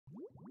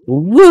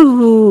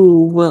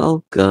Woo!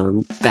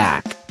 Welcome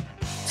back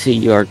to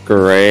your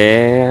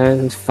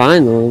grand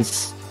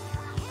finals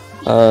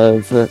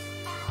of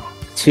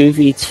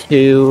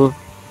 2v2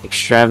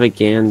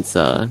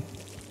 extravaganza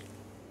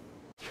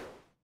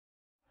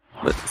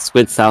with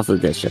SquidSouth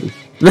edition.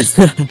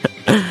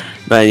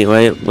 But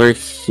anyway, we're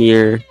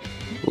here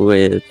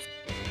with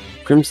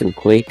Crimson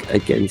Quake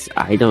against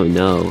I don't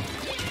know,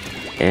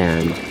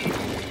 and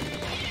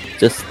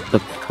just the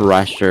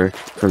pressure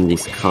from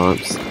these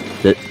comps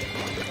that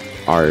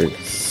are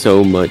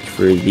so much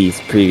for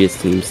these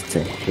previous teams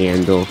to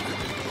handle.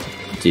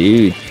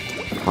 Dude,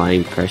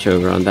 applying pressure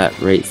over on that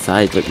right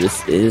side, but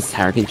this is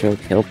tower control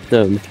Kelp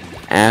them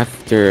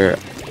after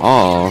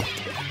all.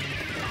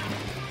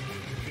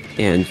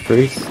 And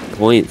first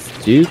points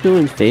do go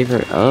in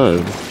favor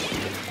of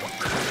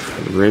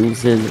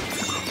Crimson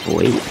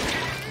Quake.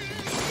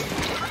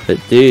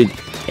 But dude,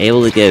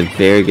 able to get a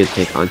very good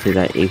pick onto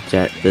that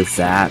Inkjet, the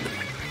zap,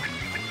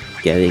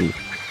 getting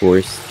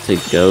forced to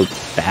go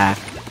back.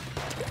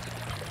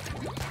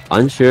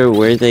 Unsure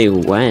where they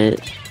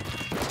went,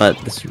 but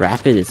this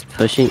Rapid is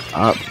pushing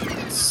up.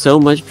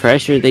 So much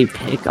pressure, they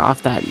pick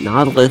off that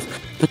Nautilus,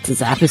 but the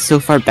zap is so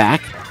far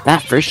back,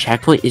 that first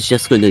checkpoint is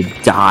just going to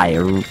die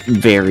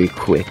very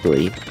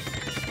quickly.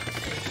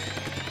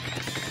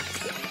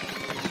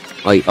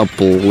 Like,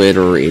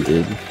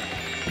 obliterated.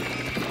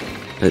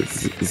 But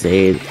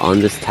Zayd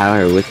on this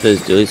tower with those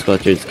dually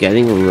sculptures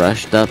getting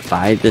rushed up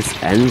by this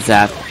end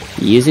zap,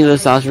 using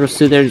those Osprils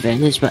to their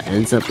advantage, but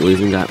ends up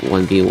losing that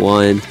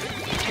 1v1.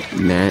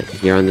 Matt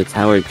here on the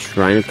tower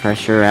trying to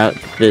pressure out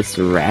this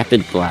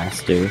Rapid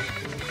Blaster.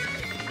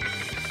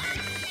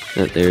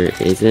 But there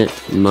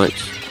isn't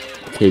much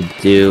to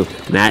do.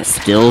 Matt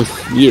still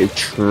here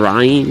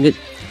trying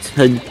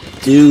to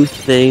do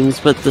things,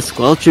 but the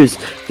Squelchers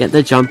get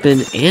the jump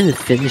in and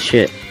finish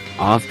it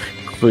off,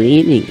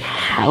 cleaning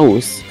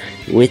house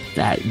with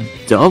that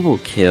double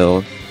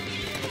kill.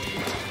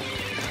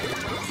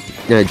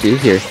 Now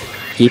dude here,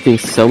 keeping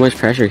so much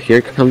pressure.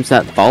 Here comes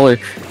that baller,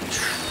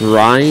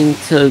 trying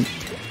to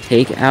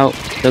take out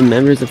the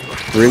members of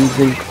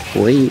Crimson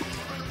Quake,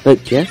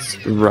 but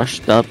gets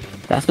rushed up.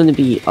 That's going to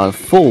be a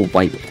full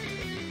wipe,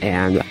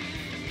 and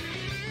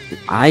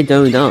I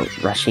don't know,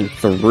 rushing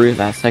through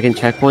that second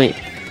checkpoint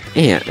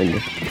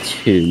and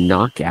to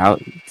knock out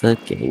the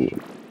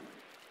game.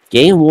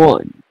 Game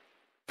 1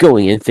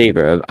 going in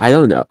favor of I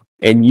don't know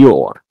in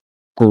your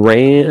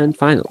grand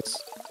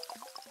finals.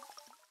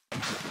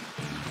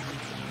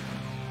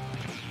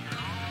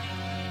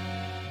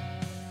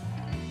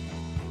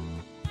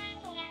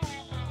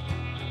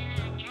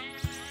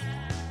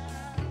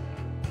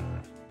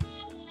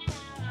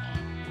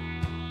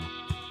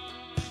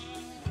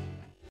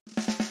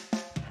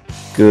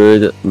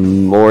 Good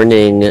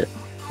morning,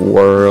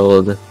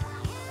 world,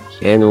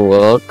 and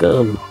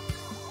welcome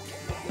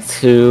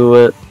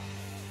to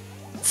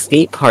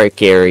skate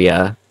park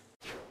area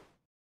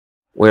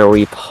where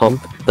we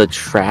pump the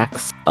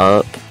tracks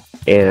up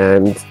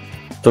and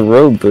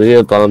throw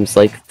booyah bombs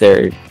like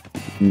they're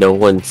no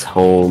one's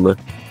home.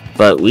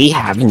 But we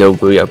have no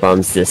booyah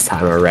bombs this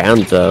time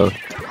around, though.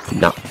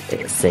 Not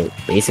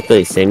basically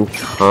the same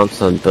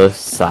comps on both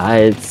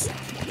sides.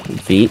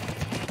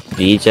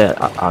 VJet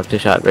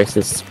Octoshot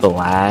versus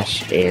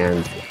Splash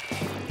and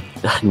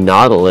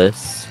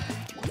Nautilus.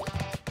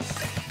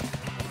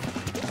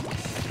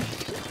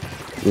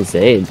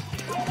 Zayd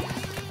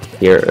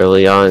here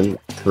early on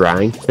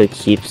trying to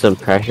keep some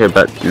pressure,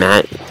 but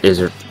Matt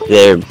is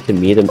there to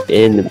meet him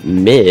in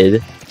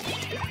mid.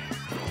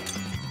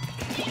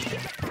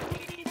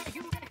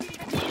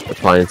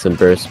 Applying some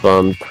burst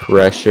bomb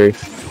pressure.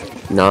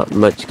 Not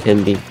much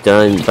can be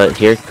done, but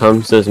here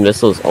comes those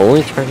missiles,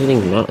 only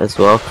targeting Matt as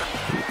well,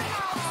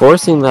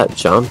 forcing that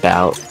jump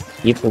out,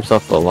 keep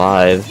himself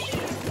alive,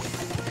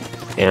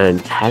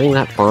 and having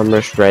that bomb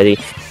rush ready.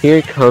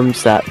 Here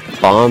comes that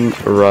bomb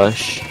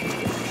rush,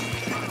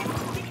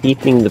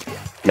 keeping the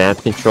map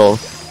control,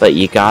 but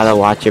you gotta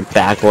watch your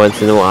back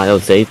once in a while.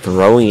 Zay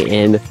throwing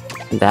in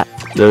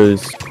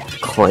those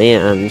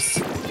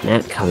clams,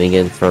 Matt coming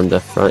in from the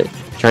front,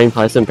 trying to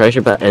apply some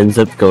pressure, but ends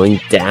up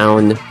going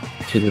down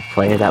to the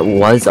player that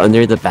was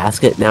under the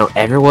basket. Now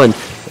everyone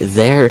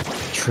there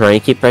trying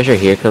to keep pressure.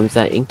 Here comes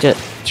that Inkjet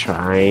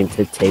trying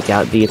to take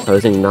out the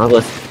opposing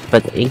Nautilus,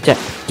 but the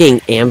Inkjet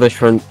getting ambushed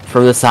from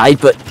the side,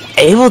 but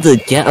able to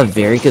get a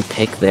very good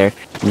pick there.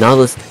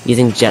 Nautilus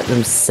using Jet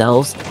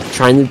themselves,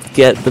 trying to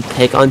get the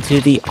pick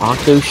onto the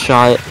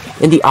Octoshot,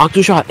 and the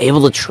Octoshot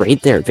able to trade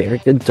there. Very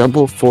good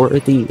double for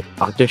the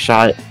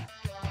Octoshot.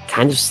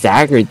 Kind of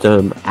staggered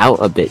them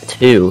out a bit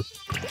too,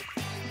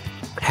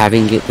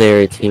 having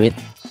their teammate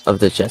of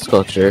the Jet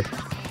Sculpture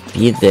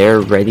be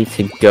there ready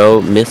to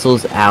go.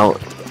 Missiles out,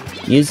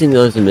 using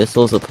those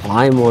missiles,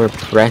 apply more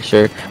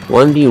pressure.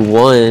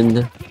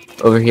 1v1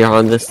 over here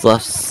on this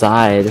left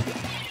side,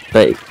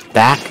 but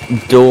back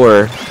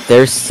door,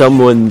 there's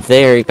someone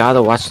there. You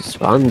gotta watch the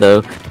spawn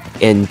though,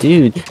 and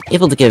dude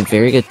able to get a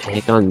very good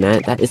pick on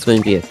Matt. That is going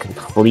to be a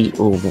complete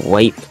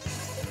wipe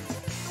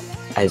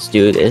as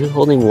Dude is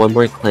holding one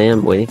more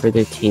Clam, waiting for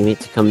their teammate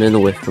to come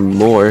in with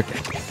more.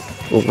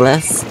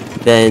 Less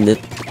than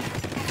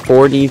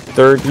 30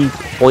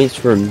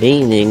 points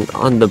remaining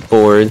on the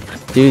board.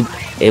 Dude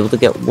able to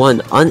get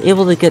one,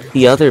 unable to get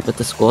the other, but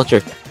the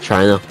Squelcher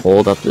trying to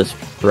hold up this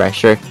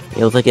pressure.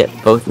 Able to get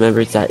both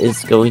members. That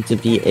is going to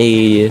be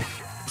a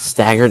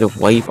staggered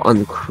wipe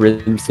on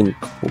Crimson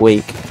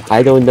Quake.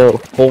 I don't know,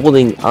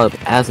 holding up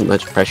as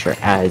much pressure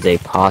as they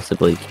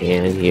possibly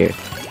can here.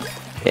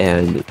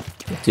 And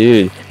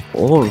dude,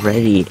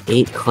 already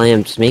 8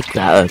 clams make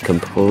that a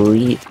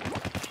complete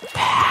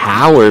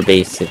power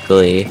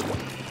basically.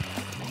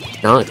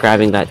 Not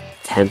grabbing that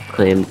 10th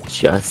clam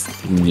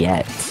just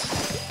yet.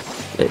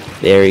 But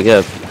there you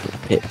go.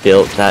 It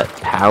built that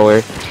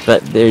power,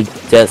 but their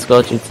Death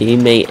Squelcher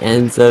teammate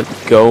ends up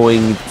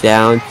going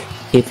down.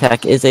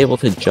 Humpback is able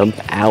to jump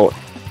out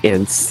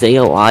and stay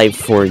alive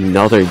for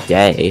another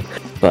day,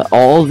 but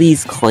all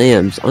these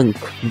clams on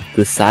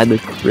the side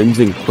of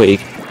Crimson Quake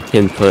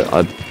can put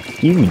a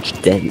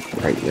huge dent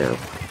right now.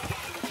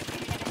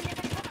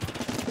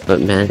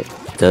 But Matt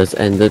does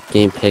end up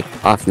getting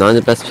picked off. Not in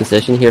the best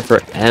position here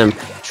for M,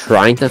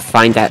 trying to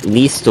find at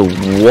least a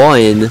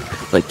one,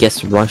 but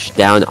gets rushed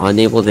down,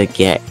 unable to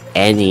get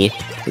any.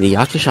 The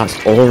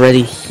Octoshot's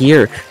already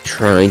here,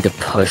 trying to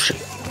push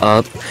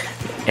up,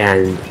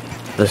 and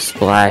the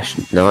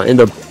Splash not in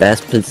the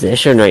best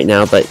position right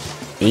now, but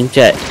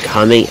Inkjet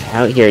coming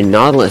out here.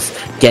 Nautilus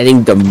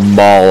getting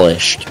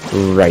demolished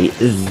right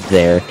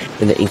there,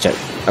 and the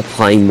Inkjet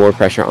applying more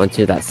pressure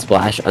onto that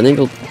Splash,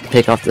 unable to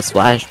pick off the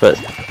Splash, but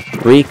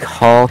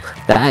recall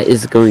that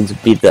is going to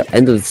be the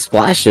end of the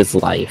Splash's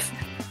life.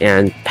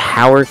 And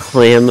Power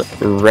Clam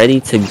ready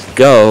to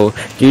go,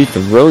 dude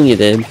throwing it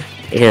in,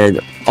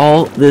 and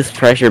all this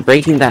pressure,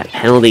 breaking that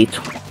penalty,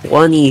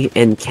 20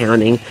 and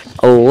counting,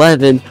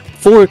 11,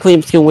 4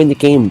 claims can win the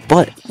game,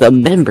 but the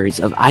members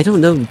of I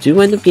Don't Know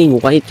do end up getting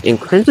wiped, and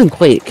Crimson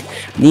Quake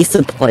needs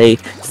to play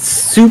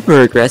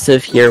super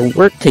aggressive here,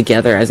 work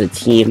together as a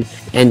team,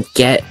 and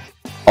get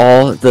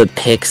all the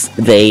picks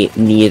they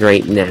need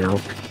right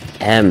now.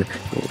 M,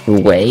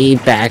 way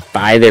back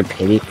by their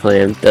pity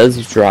clam,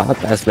 does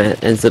drop as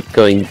Matt ends up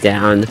going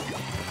down,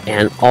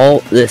 and all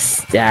this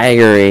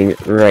staggering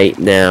right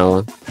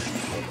now,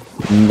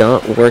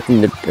 not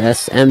working the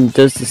best. M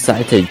does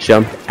decide to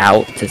jump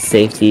out to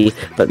safety,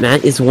 but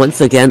Matt is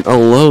once again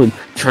alone,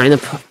 trying to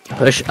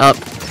push up.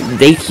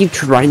 They keep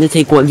trying to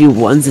take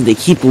 1v1s and they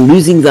keep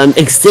losing them.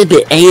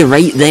 Exhibit A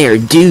right there,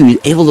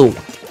 dude, able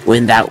to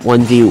win that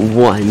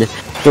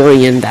 1v1.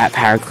 Throwing in that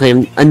Power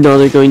Clam,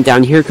 another going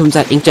down. Here comes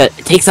that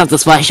Inkjet, takes out the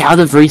Splash out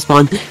of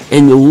respawn,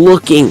 and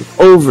looking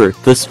over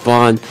the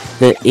spawn,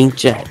 the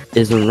Inkjet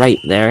is right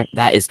there.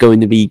 That is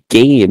going to be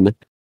game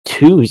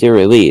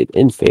 2-0 lead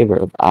in favor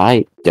of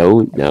I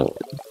Don't Know.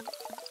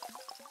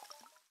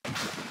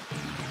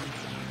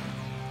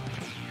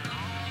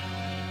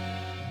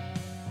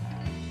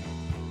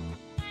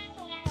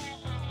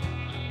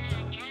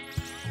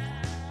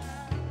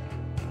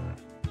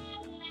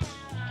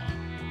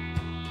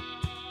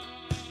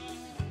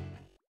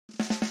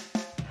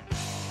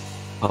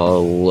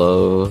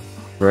 Hello,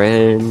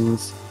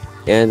 friends,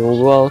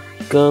 and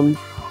welcome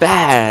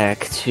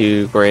back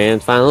to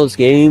Grand Finals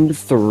Game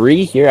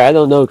 3 here. I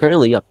Don't Know,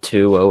 currently up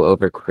 2-0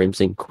 over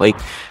Crimson Quake.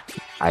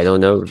 I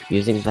Don't Know,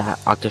 using that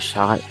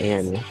Octoshot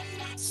and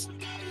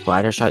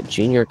Splattershot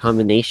Junior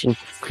combination.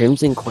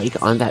 Crimson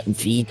Quake on that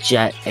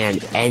V-Jet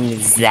and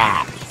ends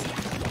that.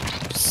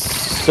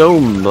 So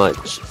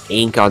much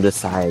ink on the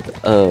side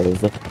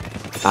of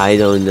I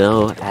Don't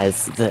Know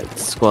as the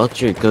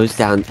Squelcher goes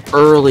down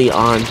early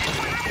on.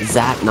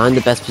 Zap, not in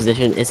the best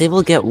position, is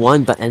able to get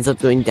one, but ends up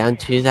going down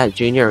to that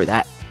Junior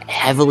that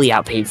heavily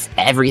outpaints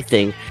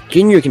everything.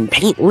 Junior can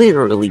paint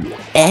literally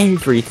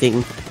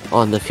everything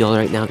on the field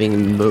right now,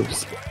 being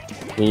most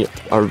paint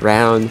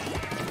around.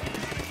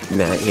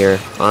 Matt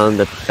here on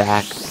the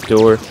back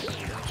door.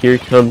 Here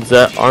comes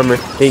that armor.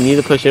 They need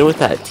to push in with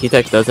that.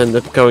 T-Tech does end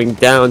up going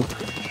down.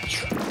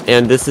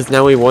 And this is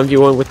now a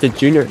 1v1 with the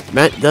Junior.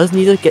 Matt does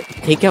need to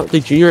take out the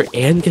Junior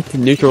and get the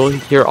neutral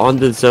here on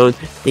the zone.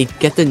 They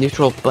get the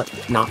neutral, but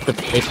not the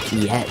pick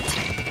yet.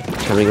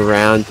 Coming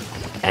around,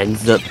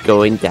 ends up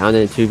going down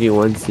in a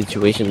 2v1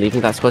 situation, leaving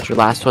that Squelcher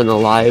last one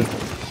alive.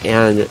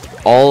 And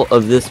all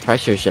of this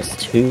pressure is just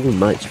too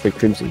much for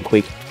Crimson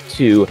Quake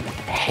to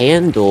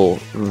handle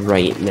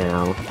right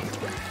now.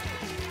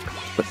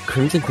 But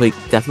Crimson Quake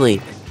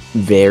definitely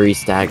very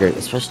staggered,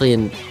 especially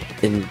in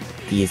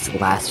these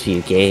last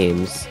few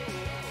games.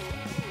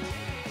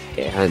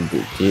 And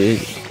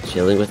dude,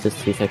 chilling with his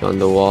T-Tech on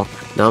the wall.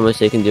 Not much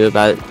they can do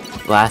about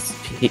it. Last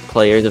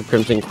players of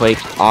Crimson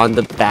Quake on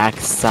the back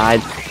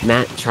side.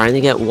 Matt trying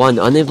to get one,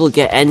 unable to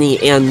get any,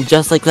 and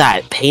just like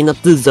that, paint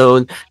up the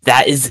zone.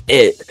 That is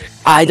it.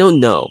 I Don't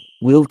Know,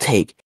 we'll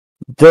take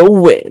the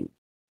win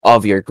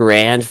of your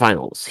grand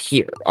finals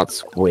here on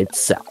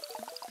SquidSouth.